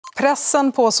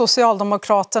Pressen på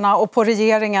Socialdemokraterna och på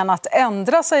regeringen att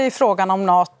ändra sig i frågan om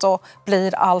NATO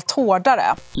blir allt hårdare.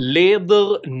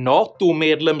 Leder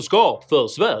NATO-medlemskap för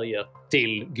Sverige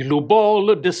till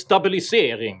global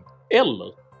destabilisering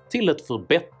eller till ett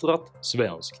förbättrat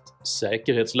svenskt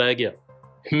säkerhetsläge?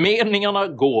 Meningarna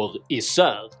går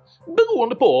isär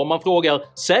beroende på om man frågar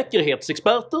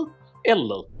säkerhetsexperter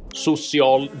eller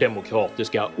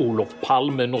socialdemokratiska Olof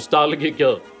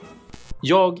Palme-nostalgiker.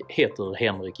 Jag heter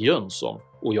Henrik Jönsson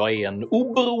och jag är en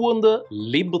oberoende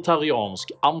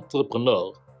libertariansk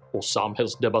entreprenör och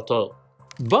samhällsdebattör.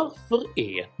 Varför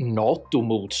är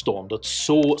NATO-motståndet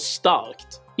så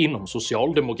starkt inom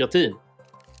socialdemokratin?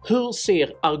 Hur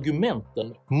ser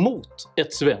argumenten mot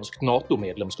ett svenskt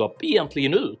NATO-medlemskap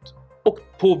egentligen ut? Och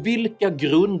på vilka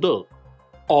grunder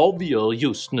avgör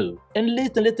just nu en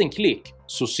liten klick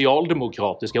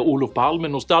socialdemokratiska Olof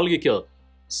Palme-nostalgiker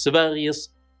Sveriges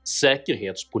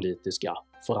säkerhetspolitiska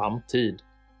framtid?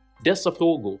 Dessa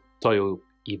frågor tar jag upp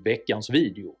i veckans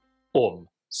video om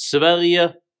Sverige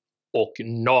och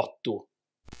NATO.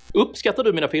 Uppskattar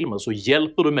du mina filmer så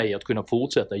hjälper du mig att kunna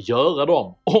fortsätta göra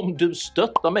dem om du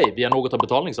stöttar mig via något av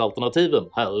betalningsalternativen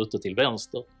här ute till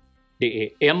vänster. Det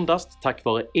är endast tack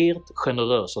vare ert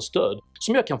generösa stöd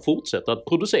som jag kan fortsätta att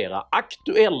producera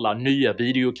aktuella nya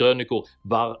videokrönikor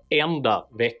varenda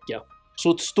vecka.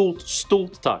 Så ett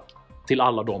stort tack till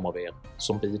alla de av er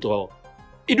som bidrar.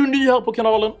 Är du ny här på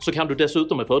kanalen så kan du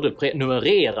dessutom med fördel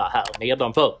prenumerera här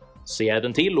nedanför. Se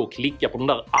även till och klicka på den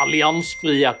där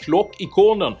alliansfria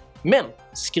klockikonen, men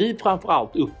skriv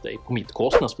framförallt upp dig på mitt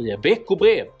kostnadsfria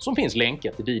veckobrev som finns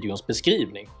länkat i videons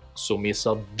beskrivning, så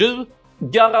missar du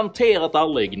garanterat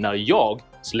aldrig när jag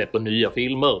släpper nya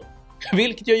filmer,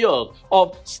 vilket jag gör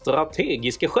av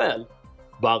strategiska skäl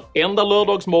varenda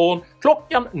lördagsmorgon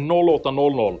klockan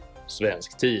 08:00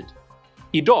 svensk tid.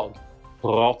 Idag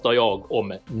pratar jag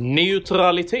om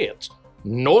neutralitet,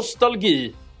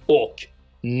 nostalgi och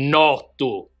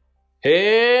NATO.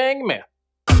 Häng med!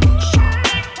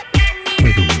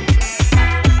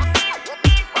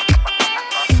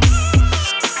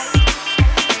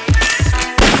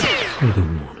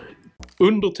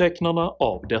 Undertecknarna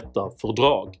av detta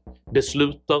fördrag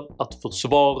beslutar att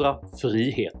försvara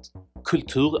frihet,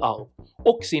 kulturarv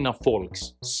och sina folks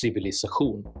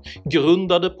civilisation,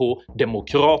 grundade på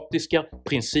demokratiska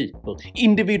principer,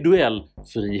 individuell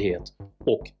frihet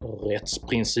och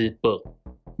rättsprinciper.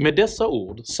 Med dessa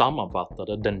ord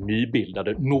sammanfattade den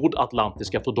nybildade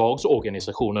nordatlantiska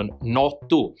fördragsorganisationen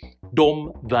NATO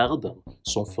de värden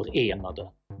som förenade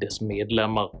dess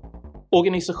medlemmar.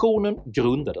 Organisationen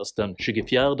grundades den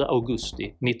 24 augusti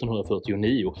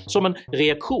 1949 som en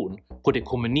reaktion på det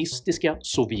kommunistiska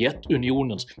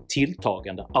Sovjetunionens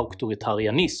tilltagande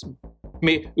auktoritarianism,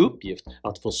 med uppgift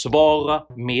att försvara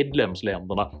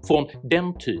medlemsländerna från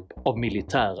den typ av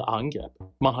militära angrepp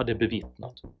man hade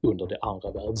bevittnat under det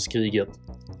andra världskriget.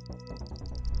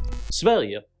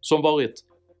 Sverige, som varit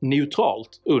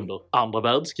neutralt under andra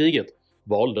världskriget,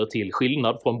 valde till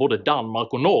skillnad från både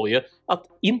Danmark och Norge att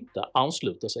inte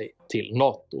ansluta sig till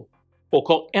NATO och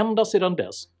har ända sedan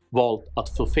dess valt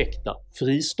att förfäkta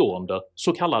fristående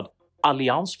så kallad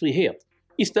alliansfrihet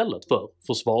istället för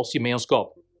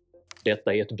försvarsgemenskap.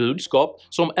 Detta är ett budskap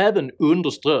som även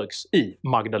underströks i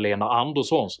Magdalena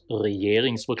Anderssons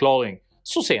regeringsförklaring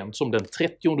så sent som den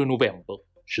 30 november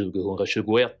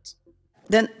 2021.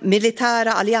 Den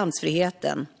militära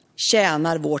alliansfriheten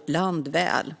tjänar vårt land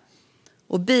väl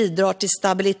och bidrar till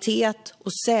stabilitet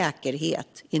och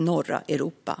säkerhet i norra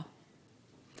Europa.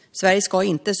 Sverige ska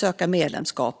inte söka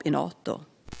medlemskap i NATO.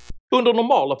 Under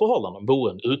normala förhållanden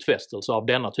vore en utfästelse av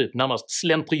denna typ närmast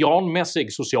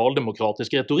slentrianmässig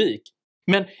socialdemokratisk retorik,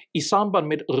 men i samband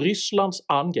med Rysslands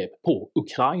angrepp på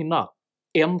Ukraina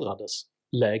ändrades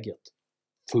läget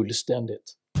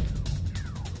fullständigt.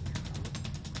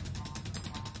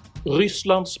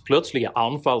 Rysslands plötsliga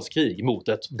anfallskrig mot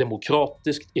ett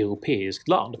demokratiskt europeiskt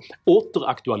land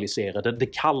återaktualiserade det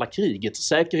kalla krigets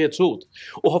säkerhetshot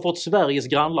och har fått Sveriges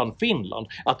grannland Finland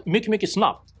att mycket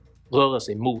snabbt röra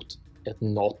sig mot ett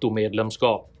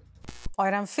NATO-medlemskap. Och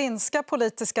i den finska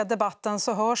politiska debatten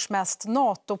så hörs mest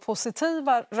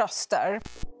NATO-positiva röster.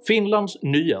 Finlands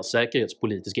nya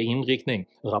säkerhetspolitiska inriktning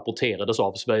rapporterades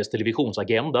av Sveriges Televisions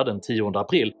Agenda den 10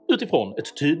 april utifrån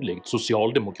ett tydligt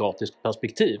socialdemokratiskt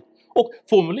perspektiv och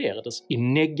formulerades i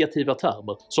negativa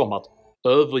termer som att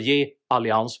överge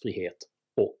alliansfrihet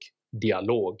och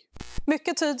dialog.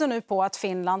 Mycket tyder nu på att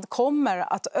Finland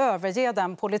kommer att överge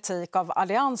den politik av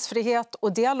alliansfrihet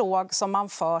och dialog som man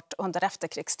fört under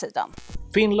efterkrigstiden.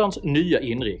 Finlands nya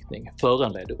inriktning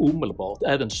föranledde omedelbart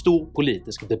även stor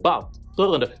politisk debatt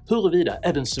rörande huruvida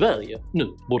även Sverige nu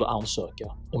borde ansöka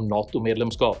om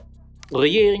NATO-medlemskap.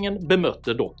 Regeringen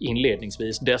bemötte dock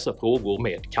inledningsvis dessa frågor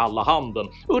med kalla handen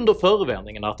under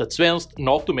förevändningen att ett svenskt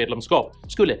NATO-medlemskap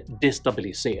skulle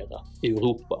destabilisera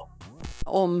Europa.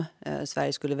 Om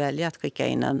Sverige skulle välja att skicka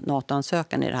in en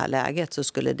NATO-ansökan i det här läget så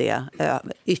skulle det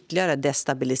ytterligare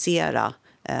destabilisera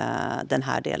den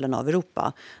här delen av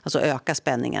Europa. Alltså öka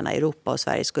spänningarna i Europa, och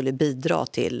Sverige skulle bidra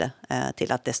till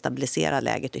att destabilisera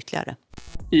läget ytterligare.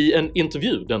 I en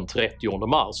intervju den 30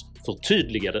 mars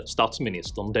förtydligade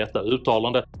statsministern detta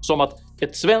uttalande som att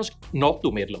ett svenskt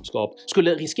NATO-medlemskap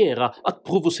skulle riskera att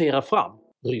provocera fram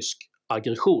rysk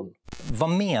aggression. Vad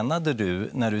menade du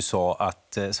när du sa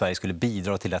att Sverige skulle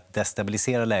bidra till att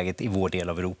destabilisera läget i vår del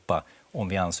av Europa om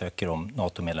vi ansöker om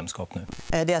NATO-medlemskap nu?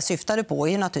 Det jag syftade på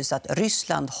är ju naturligtvis att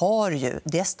Ryssland har ju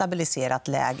destabiliserat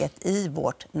läget i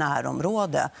vårt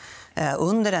närområde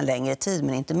under en längre tid,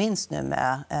 men inte minst nu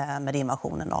med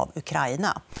invasionen av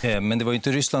Ukraina. Men det var ju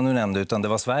inte Ryssland du nämnde, utan det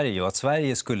var Sverige, och att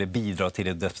Sverige skulle bidra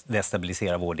till att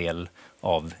destabilisera vår del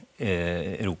av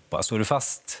Europa. Så är du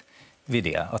fast vid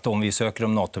det, att om vi söker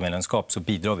om NATO-medlemskap så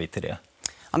bidrar vi till det?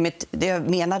 Ja, men det jag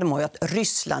menade var ju att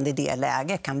Ryssland i det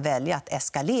läget kan välja att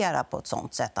eskalera på ett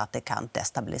sådant sätt att det kan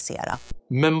destabilisera.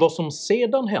 Men vad som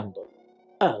sedan händer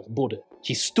är både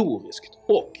historiskt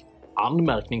och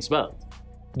anmärkningsvärt.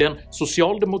 Den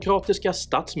socialdemokratiska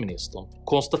statsministern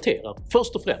konstaterar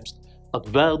först och främst att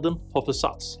världen har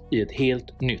försatts i ett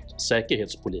helt nytt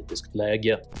säkerhetspolitiskt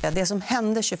läge. Ja, det som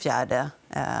hände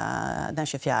den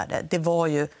 24, det var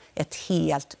ju ett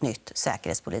helt nytt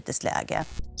säkerhetspolitiskt läge.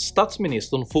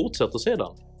 Statsministern fortsätter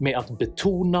sedan med att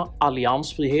betona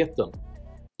alliansfriheten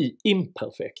i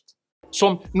imperfekt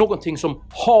som någonting som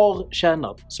har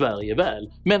tjänat Sverige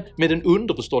väl, men med den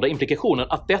underförstådda implikationen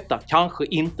att detta kanske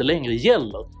inte längre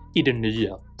gäller i det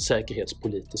nya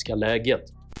säkerhetspolitiska läget.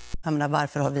 Jag menar,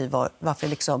 varför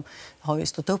har vi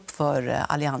stått upp för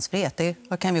alliansfrihet? Det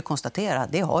kan vi konstatera.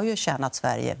 Det har ju tjänat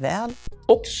Sverige väl.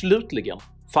 Och slutligen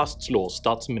fastslår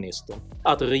statsministern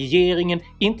att regeringen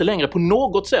inte längre på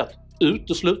något sätt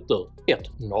utesluter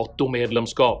ett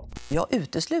NATO-medlemskap. Jag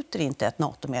utesluter inte ett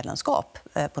NATO-medlemskap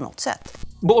på något sätt.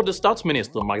 Både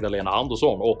statsminister Magdalena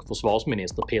Andersson och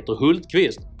försvarsminister Peter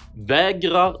Hultqvist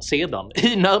vägrar sedan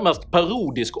i närmast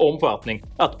parodisk omfattning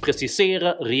att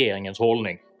precisera regeringens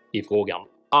hållning i frågan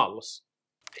alls.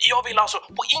 Jag vill alltså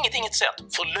på inget sätt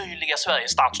förlöjliga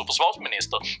Sveriges stats- och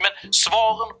försvarsminister, men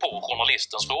svaren på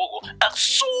journalistens frågor är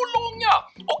så långa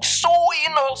och så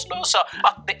innehållslösa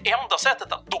att det enda sättet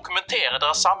att dokumentera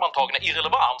deras sammantagna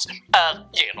irrelevans är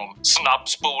genom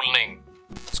snabbspolning.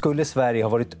 Skulle Sverige ha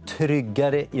varit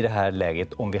tryggare i det här läget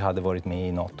om vi hade varit med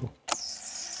i NATO?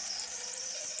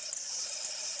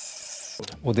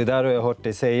 Och det där har jag hört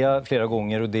dig säga flera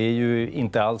gånger, och det är ju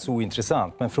inte alls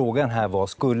ointressant. Men frågan här var,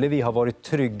 skulle vi ha varit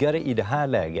tryggare i det här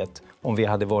läget om vi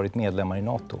hade varit medlemmar i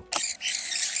NATO?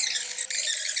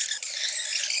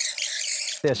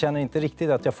 Jag känner inte riktigt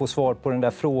att jag får svar på den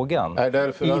där frågan.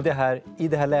 I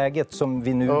det här läget som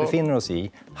vi nu befinner oss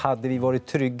i, hade vi varit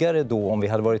tryggare då om vi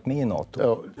hade varit med i NATO?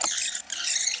 Ja.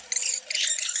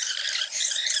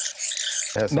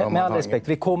 Med all respekt,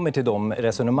 vi kommer till de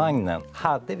resonemangen.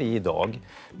 Hade vi idag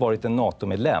varit en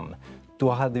NATO-medlem, då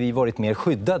hade vi varit mer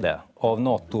skyddade av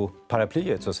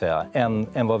NATO-paraplyet så att säga,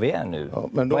 än vad vi är nu. Ja,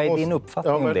 men vad är din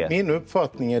uppfattning om det? Min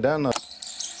uppfattning är denna.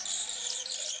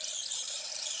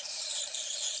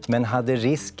 Men hade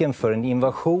risken för en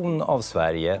invasion av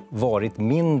Sverige varit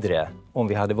mindre om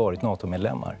vi hade varit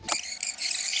NATO-medlemmar?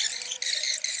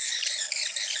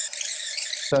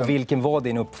 Så vilken var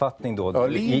din uppfattning då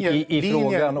i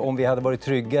frågan om vi hade varit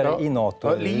tryggare i NATO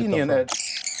eller utanför?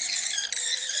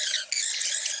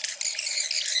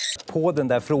 På den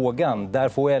där frågan, där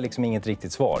får jag liksom inget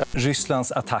riktigt svar.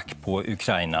 Rysslands attack på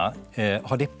Ukraina,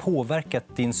 har det påverkat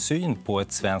din syn på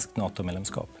ett svenskt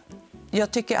NATO-medlemskap?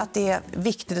 Jag tycker att det är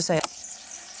viktigt att säga.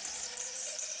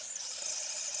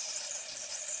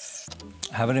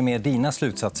 Här var det mer dina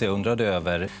slutsatser jag undrade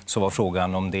över, så var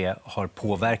frågan om det har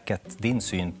påverkat din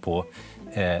syn på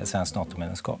svenskt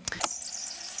NATO-medlemskap.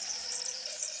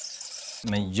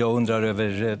 Men jag undrar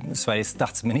över Sveriges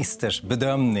statsministers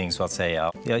bedömning så att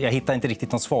säga. Jag hittar inte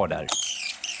riktigt något svar där.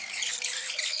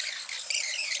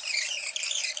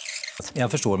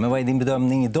 Jag förstår, men vad är din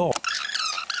bedömning idag?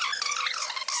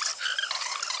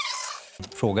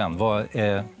 Frågan,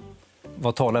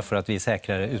 vad talar för att vi är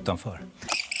säkrare utanför?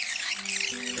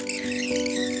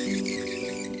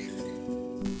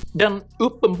 Den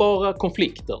uppenbara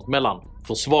konflikten mellan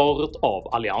försvaret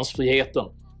av alliansfriheten,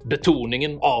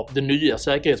 betoningen av det nya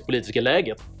säkerhetspolitiska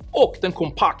läget och den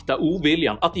kompakta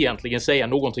oviljan att egentligen säga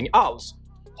någonting alls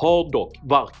har dock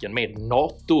varken med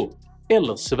NATO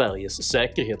eller Sveriges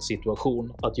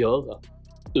säkerhetssituation att göra,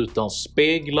 utan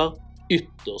speglar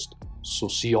ytterst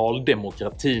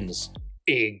socialdemokratins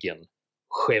egen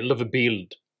självbild.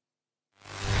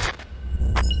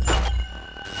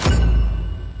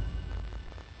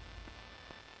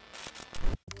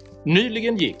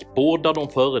 Nyligen gick båda de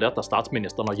före detta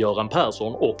statsministrarna Göran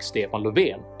Persson och Stefan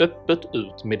Löfven öppet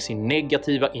ut med sin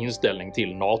negativa inställning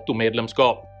till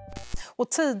NATO-medlemskap. Och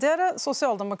tidigare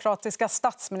socialdemokratiska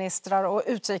statsministrar och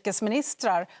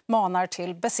utrikesministrar manar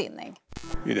till besinning.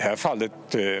 I det här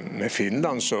fallet med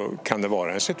Finland så kan det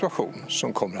vara en situation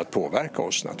som kommer att påverka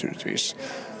oss naturligtvis.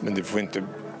 Men det får inte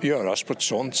göras på ett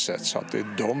sådant sätt så att det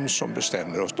är de som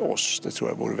bestämmer åt oss. Det tror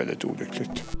jag vore väldigt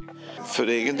olyckligt. För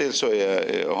egen del så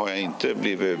har jag inte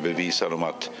blivit bevisad om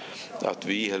att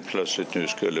vi helt plötsligt nu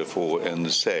skulle få en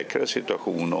säkrare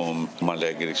situation om man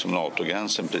lägger liksom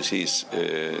NATO-gränsen precis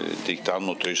dikt an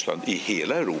mot Ryssland i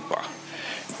hela Europa.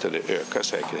 Det ökar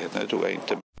säkerheten, det tror jag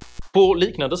inte. På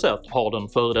liknande sätt har den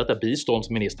före detta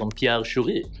biståndsministern Pierre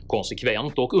Schori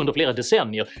konsekvent och under flera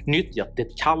decennier nyttjat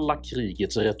det kalla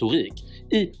krigets retorik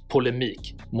i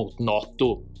polemik mot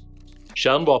NATO.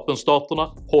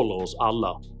 Kärnvapenstaterna håller oss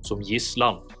alla som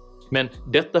gisslan, men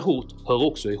detta hot hör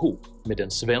också ihop med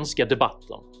den svenska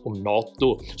debatten om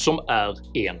NATO som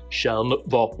är en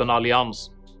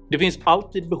kärnvapenallians. Det finns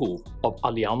alltid behov av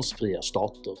alliansfria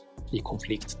stater i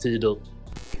konflikttider.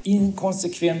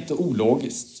 Inkonsekvent och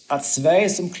ologiskt att Sverige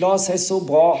som klarar sig så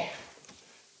bra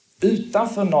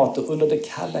utanför NATO under det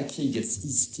kalla krigets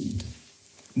istid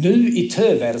nu i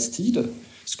töväderstider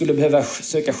skulle behöva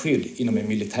söka skydd inom en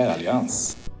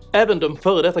militärallians. Även den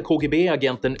före detta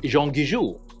KGB-agenten Jan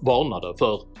Guillou varnade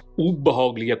för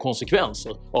obehagliga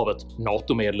konsekvenser av ett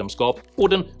NATO-medlemskap, och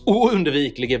den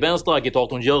oundviklige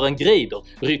vänsteragitatorn Göran Greider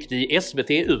ryckte i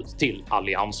SVT ut till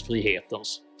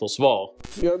alliansfrihetens försvar.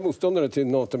 Jag är motståndare till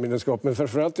NATO-medlemskap, men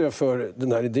framförallt är jag för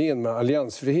den här idén med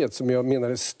alliansfrihet som jag menar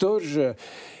är större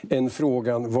än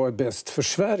frågan vad är bäst för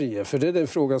Sverige. För det är den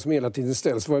frågan som hela tiden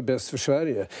ställs, vad är bäst för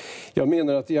Sverige? Jag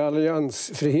menar att i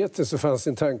alliansfriheten så fanns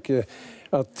en tanke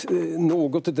att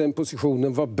något i den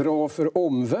positionen var bra för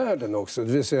omvärlden också.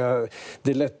 Det vill säga,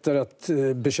 det är lättare att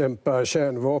bekämpa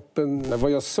kärnvapen.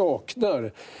 Vad jag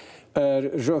saknar är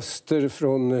röster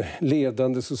från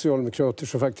ledande socialdemokrater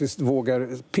som faktiskt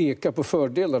vågar peka på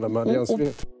fördelarna med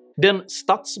alliansfrihet. Den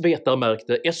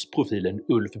statsvetarmärkte S-profilen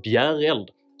Ulf Bjäreld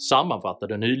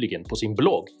sammanfattade nyligen på sin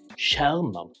blogg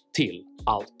kärnan till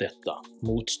allt detta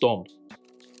motstånd.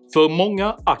 För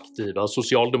många aktiva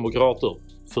socialdemokrater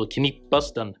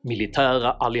förknippas den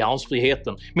militära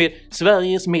alliansfriheten med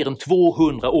Sveriges mer än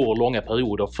 200 år långa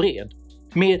period av fred,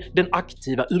 med den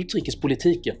aktiva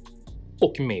utrikespolitiken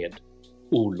och med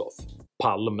Olof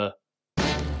Palme.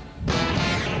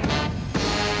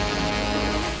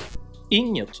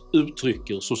 Inget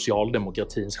uttrycker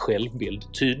socialdemokratins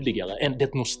självbild tydligare än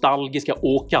det nostalgiska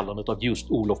åkallandet av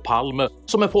just Olof Palme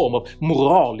som en form av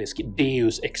moralisk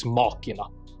deus ex machina.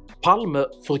 Palme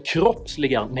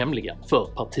förkroppsligar nämligen för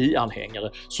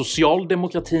partianhängare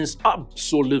socialdemokratins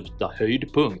absoluta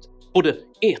höjdpunkt, både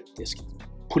etiskt,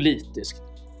 politiskt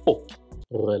och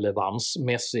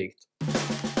relevansmässigt.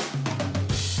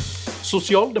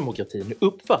 Socialdemokratin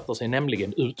uppfattar sig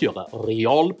nämligen utgöra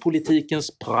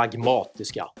realpolitikens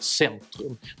pragmatiska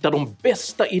centrum, där de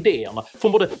bästa idéerna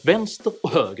från både vänster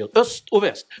och höger, öst och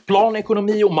väst,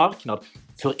 planekonomi och marknad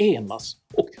förenas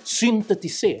och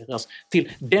syntetiseras till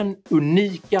den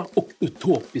unika och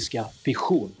utopiska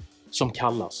vision som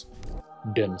kallas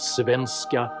den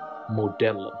svenska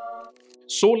modellen.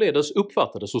 Således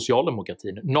uppfattade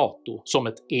socialdemokratin NATO som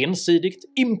ett ensidigt,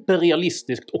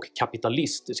 imperialistiskt och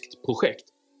kapitalistiskt projekt,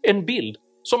 en bild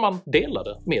som man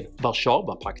delade med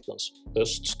Warszawapaktens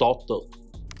öststater.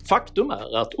 Faktum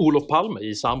är att Olof Palme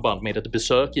i samband med ett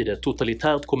besök i det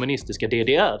totalitärt kommunistiska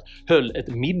DDR höll ett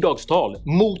middagstal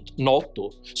mot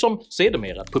NATO som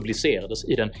sedermera publicerades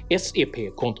i den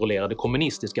SEP-kontrollerade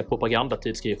kommunistiska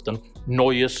propagandatidskriften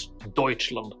Neues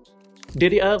Deutschland.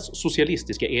 DDRs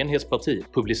socialistiska enhetsparti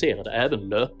publicerade även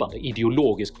löpande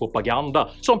ideologisk propaganda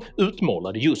som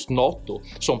utmålade just NATO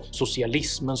som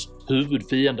socialismens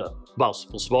huvudfiende, vars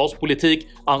försvarspolitik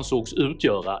ansågs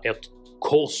utgöra ett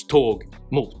korståg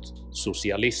mot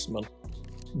socialismen.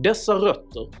 Dessa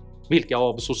rötter, vilka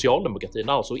av socialdemokratin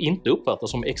alltså inte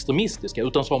uppfattas som extremistiska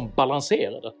utan som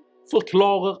balanserade,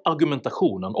 förklarar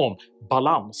argumentationen om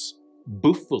balans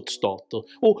buffertstater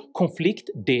och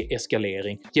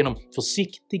konfliktdeeskalering genom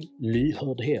försiktig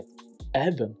lyhördhet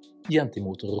även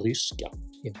gentemot ryska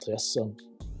intressen.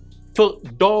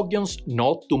 För dagens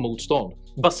NATO-motstånd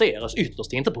baseras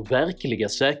ytterst inte på verkliga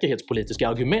säkerhetspolitiska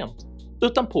argument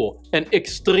utan på en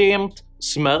extremt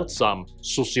smärtsam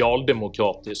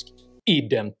socialdemokratisk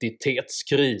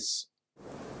identitetskris.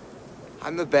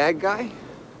 I'm the bad guy?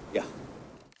 Yeah.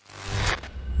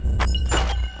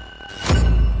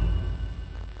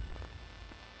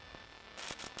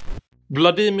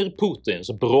 Vladimir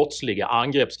Putins brottsliga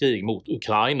angreppskrig mot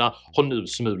Ukraina har nu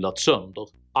smulat sönder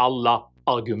alla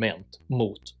argument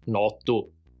mot NATO.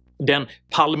 Den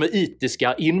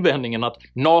palmeitiska invändningen att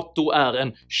NATO är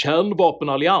en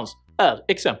kärnvapenallians är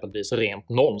exempelvis rent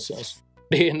nonsens.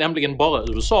 Det är nämligen bara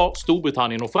USA,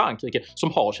 Storbritannien och Frankrike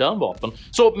som har kärnvapen,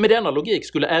 så med denna logik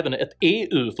skulle även ett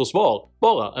EU-försvar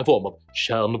vara en form av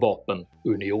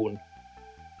kärnvapenunion.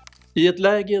 I ett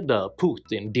läge där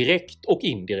Putin direkt och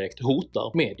indirekt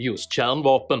hotar med just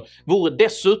kärnvapen vore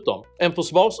dessutom en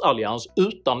försvarsallians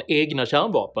utan egna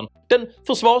kärnvapen den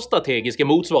försvarsstrategiska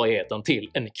motsvarigheten till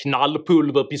en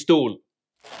knallpulverpistol.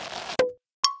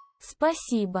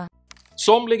 Spasibo.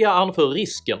 Somliga anför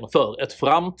risken för ett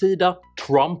framtida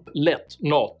Trump-lett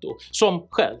NATO som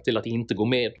skäl till att inte gå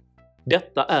med.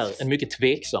 Detta är en mycket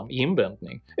tveksam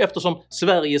invändning eftersom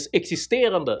Sveriges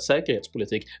existerande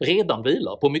säkerhetspolitik redan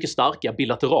vilar på mycket starka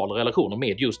bilaterala relationer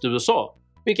med just USA,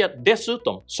 vilka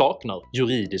dessutom saknar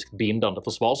juridiskt bindande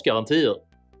försvarsgarantier.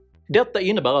 Detta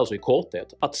innebär alltså i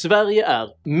korthet att Sverige är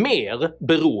mer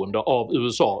beroende av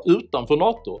USA utanför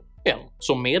NATO än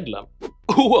som medlem,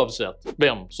 oavsett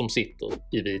vem som sitter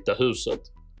i Vita huset.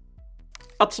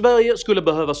 Att Sverige skulle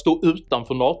behöva stå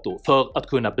utanför NATO för att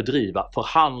kunna bedriva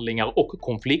förhandlingar och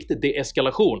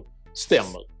konfliktdeeskalation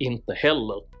stämmer inte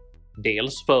heller.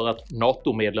 Dels för att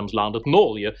NATO-medlemslandet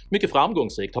Norge mycket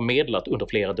framgångsrikt har medlat under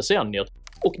flera decennier,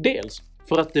 och dels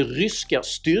för att det ryska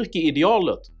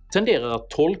styrkeidealet tenderar att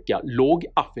tolka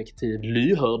lågaffektiv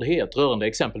lyhördhet rörande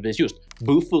exempelvis just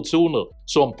buffertzoner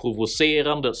som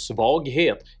provocerande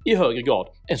svaghet i högre grad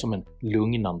än som en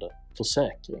lugnande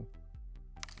försäkring.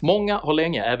 Många har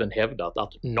länge även hävdat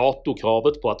att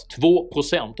NATO-kravet på att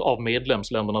 2% av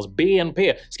medlemsländernas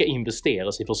BNP ska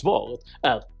investeras i försvaret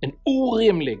är en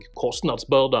orimlig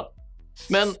kostnadsbörda.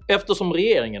 Men eftersom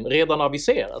regeringen redan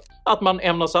aviserat att man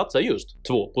ämnar satsa just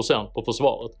 2% på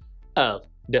försvaret är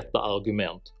detta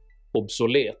argument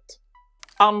obsolet.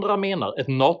 Andra menar ett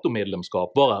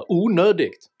NATO-medlemskap vara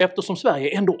onödigt eftersom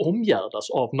Sverige ändå omgärdas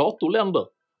av NATO-länder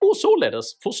och således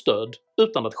får stöd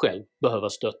utan att själv behöva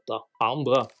stötta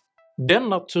andra.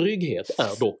 Denna trygghet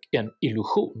är dock en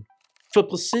illusion, för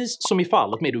precis som i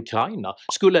fallet med Ukraina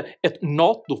skulle ett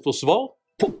NATO-försvar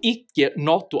på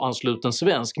icke-NATO-ansluten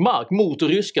svensk mark mot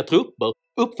ryska trupper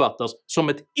uppfattas som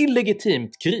ett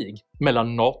illegitimt krig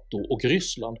mellan NATO och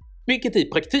Ryssland, vilket i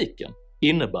praktiken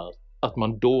innebär att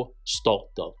man då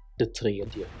startar det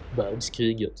tredje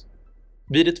världskriget.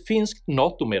 Vid ett finskt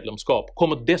NATO-medlemskap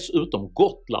kommer dessutom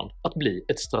Gotland att bli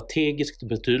ett strategiskt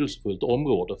betydelsefullt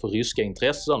område för ryska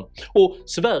intressen, och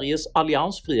Sveriges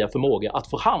alliansfria förmåga att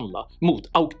förhandla mot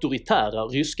auktoritära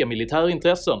ryska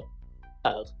militärintressen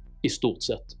är i stort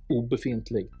sett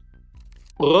obefintlig.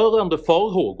 Rörande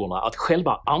farhågorna att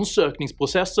själva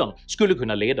ansökningsprocessen skulle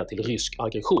kunna leda till rysk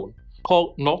aggression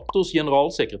har NATOs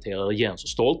generalsekreterare Jens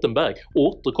Stoltenberg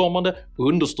återkommande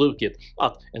understrukit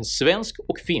att en svensk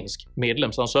och finsk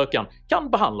medlemsansökan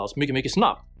kan behandlas mycket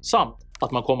snabbt samt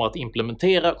att man kommer att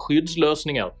implementera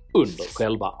skyddslösningar under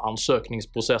själva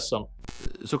ansökningsprocessen.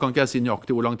 Så kan inte jag säga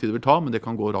nøyaktig hur lång tid det vill ta, men det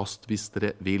kan gå raskt hvis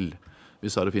dere vill,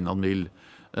 hvis Sverige og Finland vill.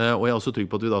 Og jeg er også trygg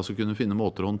på at vi da skal kunne finne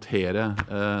måter å håndtere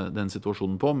den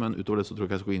situationen på, men utover det så tror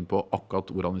jag ska gå in på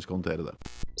akkurat hvordan vi ska hantera det.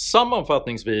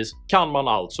 Sammanfattningsvis kan man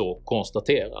alltså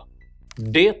konstatera: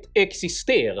 det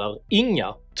existerar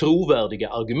inga trovärdiga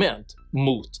argument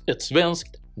mot ett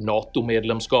svenskt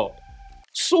NATO-medlemskap.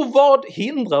 Så vad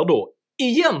hindrar då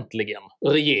egentligen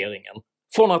regeringen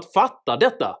från att fatta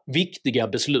detta viktiga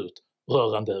beslut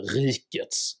rörande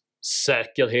rikets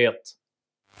säkerhet?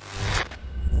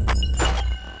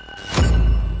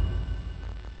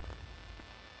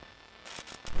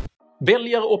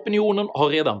 Väljaropinionen har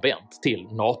redan vänt till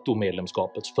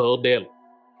NATO-medlemskapets fördel.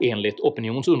 Enligt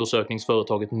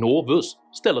opinionsundersökningsföretaget Novus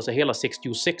ställer sig hela 66%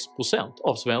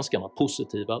 av svenskarna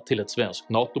positiva till ett svenskt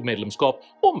NATO-medlemskap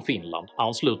om Finland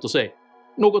ansluter sig,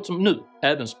 något som nu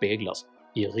även speglas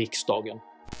i riksdagen.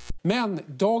 Men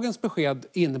dagens besked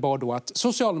innebar då att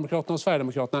Socialdemokraterna och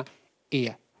Sverigedemokraterna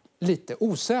är lite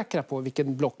osäkra på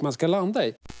vilken block man ska landa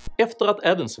i. Efter att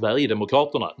även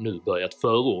Sverigedemokraterna nu börjat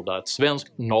förorda ett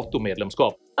svenskt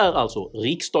NATO-medlemskap är alltså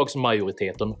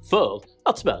riksdagsmajoriteten för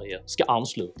att Sverige ska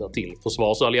ansluta till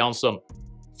försvarsalliansen.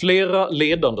 Flera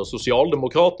ledande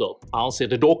socialdemokrater anser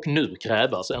det dock nu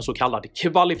krävas en så kallad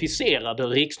kvalificerad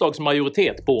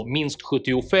riksdagsmajoritet på minst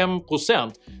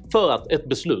 75% för att ett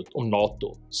beslut om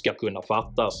NATO ska kunna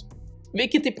fattas,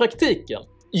 vilket i praktiken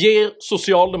ger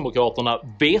Socialdemokraterna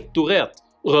vetorätt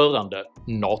rörande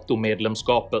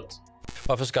NATO-medlemskapet.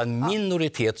 Varför ska en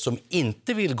minoritet som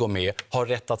inte vill gå med ha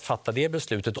rätt att fatta det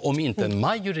beslutet om inte en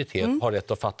majoritet har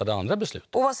rätt att fatta det andra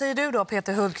beslutet? Och vad säger du då,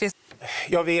 Peter Hultqvist?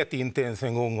 Jag vet inte ens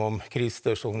en gång om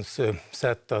Kristerssons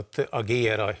sätt att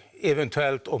agera,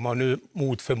 eventuellt om man nu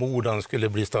mot förmodan skulle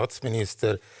bli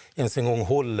statsminister, ens en gång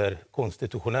håller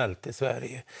konstitutionellt i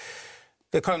Sverige.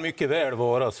 Det kan mycket väl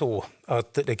vara så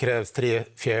att det krävs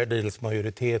 3/4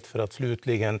 majoritet för att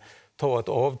slutligen ta ett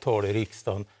avtal i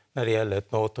riksdagen när det gäller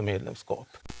ett NATO-medlemskap.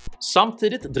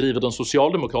 Samtidigt driver den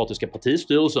socialdemokratiska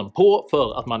partistyrelsen på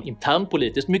för att man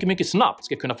internpolitiskt mycket snabbt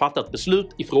ska kunna fatta ett beslut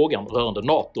i frågan rörande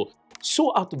NATO,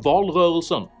 så att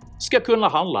valrörelsen ska kunna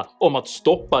handla om att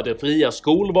stoppa det fria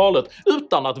skolvalet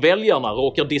utan att väljarna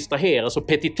råkar distraheras av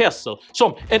petitesser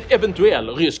som en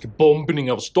eventuell rysk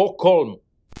bombning av Stockholm.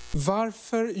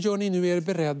 Varför gör ni nu er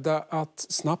beredda att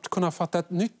snabbt kunna fatta ett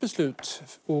nytt beslut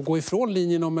och gå ifrån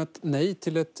linjen om ett nej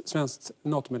till ett svenskt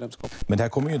NATO-medlemskap? Men det här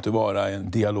kommer ju inte vara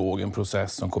en dialog, en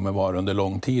process som kommer vara under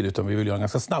lång tid, utan vi vill göra en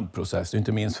ganska snabb process.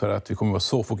 Inte minst för att vi kommer vara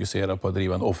så fokuserade på att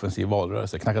driva en offensiv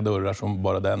valrörelse, knacka dörrar som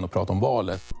bara den och prata om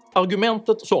valet.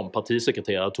 Argumentet som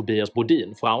partisekreterare Tobias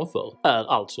Bodin framför är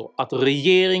alltså att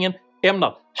regeringen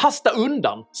ämnar hasta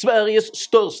undan Sveriges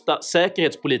största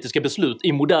säkerhetspolitiska beslut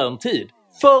i modern tid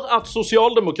för att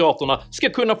Socialdemokraterna ska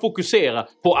kunna fokusera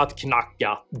på att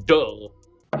knacka dörr.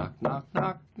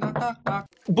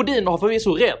 Bodin har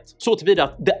förvisso rätt så tillvida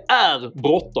att det är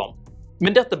bråttom,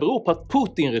 men detta beror på att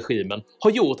Putin-regimen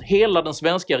har gjort hela den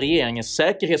svenska regeringens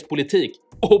säkerhetspolitik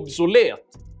obsolet.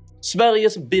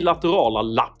 Sveriges bilaterala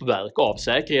lappverk av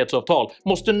säkerhetsavtal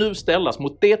måste nu ställas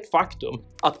mot det faktum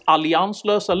att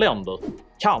allianslösa länder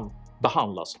kan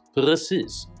behandlas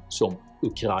precis som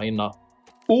Ukraina.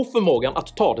 Oförmågan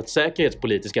att ta det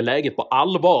säkerhetspolitiska läget på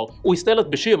allvar och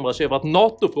istället bekymra sig över att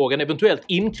NATO-frågan eventuellt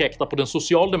inkräktar på den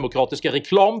socialdemokratiska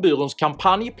reklambyråns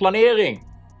kampanjplanering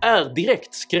är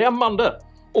direkt skrämmande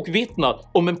och vittnar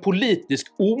om en politisk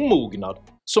omognad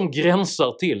som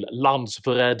gränsar till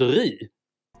landsförräderi.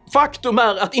 Faktum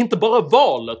är att inte bara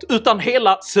valet utan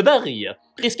hela Sverige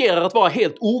riskerar att vara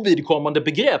helt ovidkommande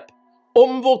begrepp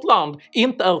om vårt land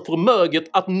inte är förmöget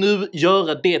att nu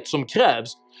göra det som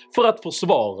krävs för att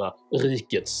försvara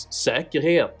rikets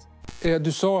säkerhet.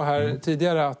 Du sa här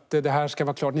tidigare att det här ska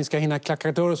vara klart, ni ska hinna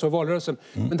klacka dörr och valrörelsen.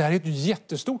 Men det här är ett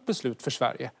jättestort beslut för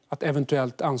Sverige att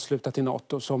eventuellt ansluta till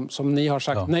NATO som ni har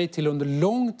sagt nej till under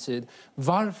lång tid.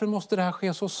 Varför måste det här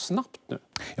ske så snabbt nu?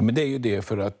 Ja, men det är ju det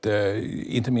för att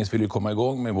inte minst vill vi komma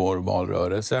igång med vår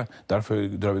valrörelse. Därför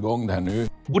drar vi igång det här nu.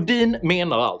 Bodin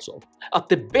menar alltså att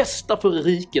det bästa för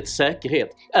rikets säkerhet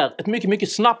är ett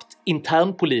mycket snabbt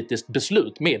internpolitiskt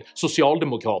beslut med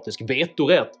socialdemokratisk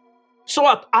vetorätt. Så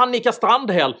att Annika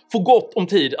Strandhäll får gott om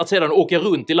tid att sedan åka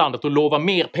runt i landet och lova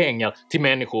mer pengar till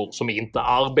människor som inte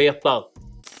arbetar.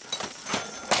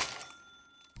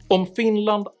 Om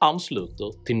Finland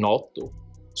ansluter till NATO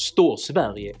står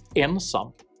Sverige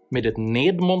ensam med ett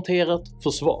nedmonterat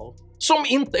försvar som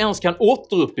inte ens kan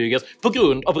återuppbyggas på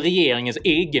grund av regeringens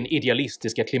egen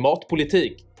idealistiska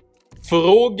klimatpolitik.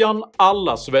 Frågan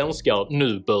alla svenskar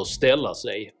nu bör ställa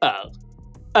sig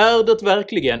är det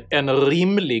verkligen en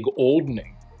rimlig ordning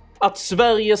att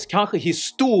Sveriges kanske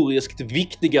historiskt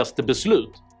viktigaste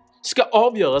beslut ska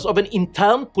avgöras av en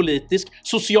internpolitisk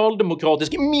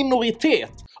socialdemokratisk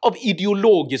minoritet av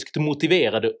ideologiskt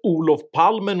motiverade Olof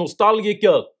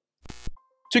Palme-nostalgiker?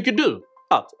 Tycker du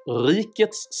att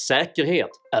rikets säkerhet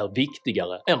är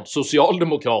viktigare än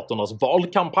Socialdemokraternas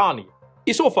valkampanj?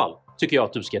 I så fall tycker jag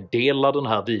att du ska dela den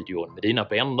här videon med dina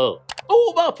vänner.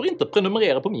 Och varför inte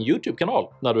prenumerera på min YouTube-kanal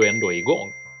när du ändå är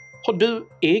igång? Har du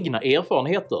egna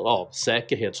erfarenheter av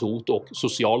säkerhetshot och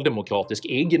socialdemokratisk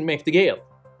egenmäktighet?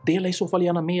 Dela i så fall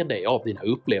gärna med dig av dina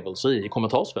upplevelser i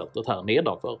kommentarsfältet här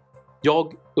nedanför.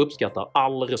 Jag uppskattar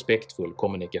all respektfull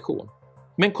kommunikation.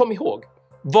 Men kom ihåg,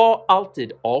 var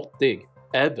alltid artig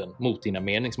även mot dina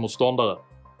meningsmotståndare.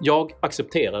 Jag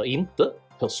accepterar inte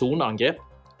personangrepp,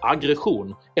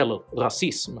 aggression eller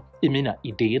rasism i mina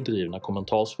idédrivna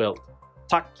kommentarsfält.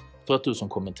 Tack för att du som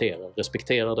kommenterar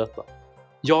respekterar detta.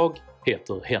 Jag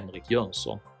heter Henrik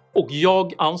Jönsson och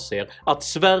jag anser att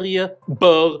Sverige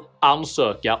bör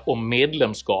ansöka om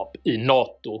medlemskap i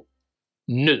NATO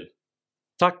nu.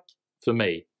 Tack för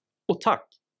mig och tack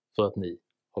för att ni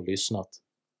har lyssnat.